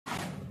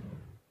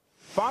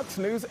Fox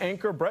News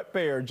anchor Bret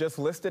Baier just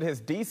listed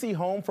his D.C.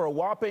 home for a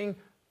whopping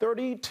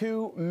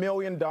 $32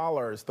 million.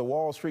 The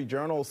Wall Street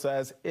Journal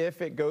says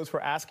if it goes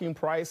for asking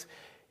price,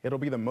 it'll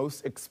be the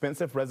most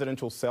expensive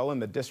residential sale in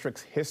the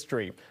district's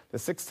history. The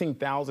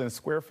 16,000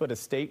 square foot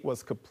estate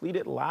was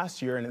completed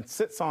last year and it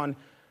sits on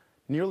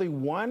nearly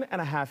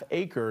 1.5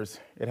 acres.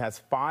 It has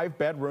 5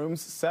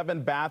 bedrooms,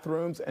 7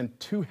 bathrooms, and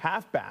 2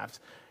 half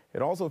baths.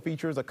 It also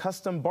features a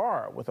custom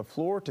bar with a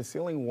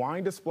floor-to-ceiling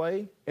wine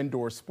display,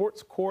 indoor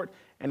sports court,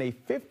 and a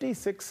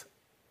 56.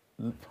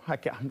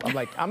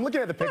 I'm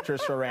looking at the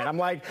pictures, Sharon.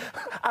 I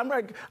don't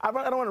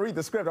want to read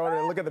the script. I want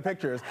to look at the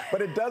pictures.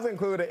 But it does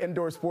include an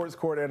indoor sports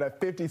court and a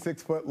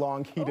 56-foot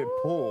long heated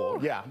pool.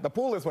 Yeah, the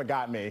pool is what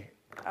got me.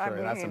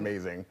 Sure, that's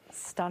amazing.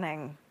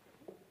 Stunning.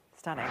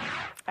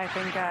 I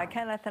think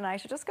Kenneth and I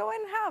should just go in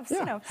halves.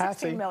 Yeah, you know,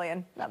 16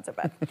 million. Not so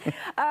bad.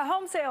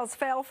 Home sales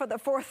fell for the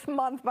 4th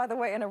month, by the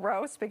way, in a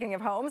row. Speaking of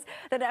homes,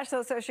 the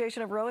National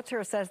Association of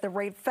Realtors says the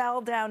rate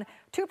fell down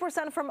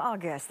 2% from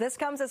August. This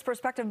comes as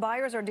prospective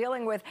buyers are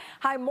dealing with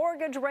high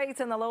mortgage rates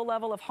and the low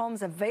level of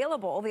homes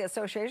available. The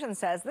association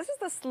says this is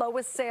the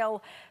slowest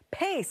sale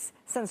pace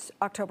since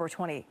October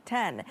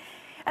 2010.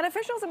 And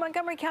officials in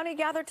Montgomery County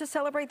gathered to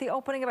celebrate the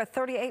opening of a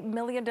 $38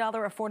 million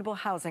affordable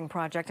housing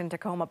project in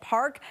Tacoma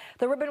Park.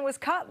 The ribbon was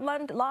cut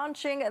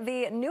launching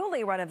the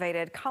newly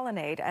renovated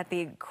colonnade at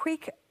the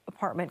Creek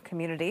apartment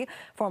community,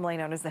 formerly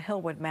known as the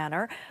Hillwood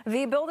Manor.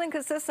 The building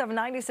consists of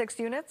 96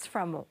 units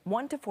from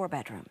 1 to 4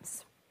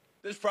 bedrooms.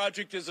 This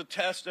project is a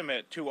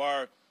testament to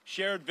our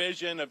shared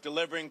vision of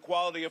delivering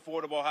quality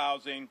affordable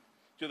housing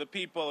to the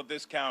people of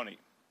this county.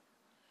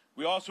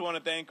 We also want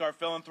to thank our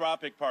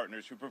philanthropic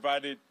partners who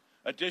provided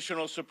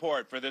additional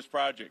support for this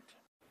project.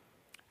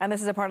 And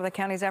this is a part of the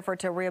county's effort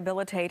to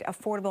rehabilitate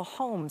affordable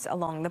homes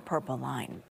along the Purple Line.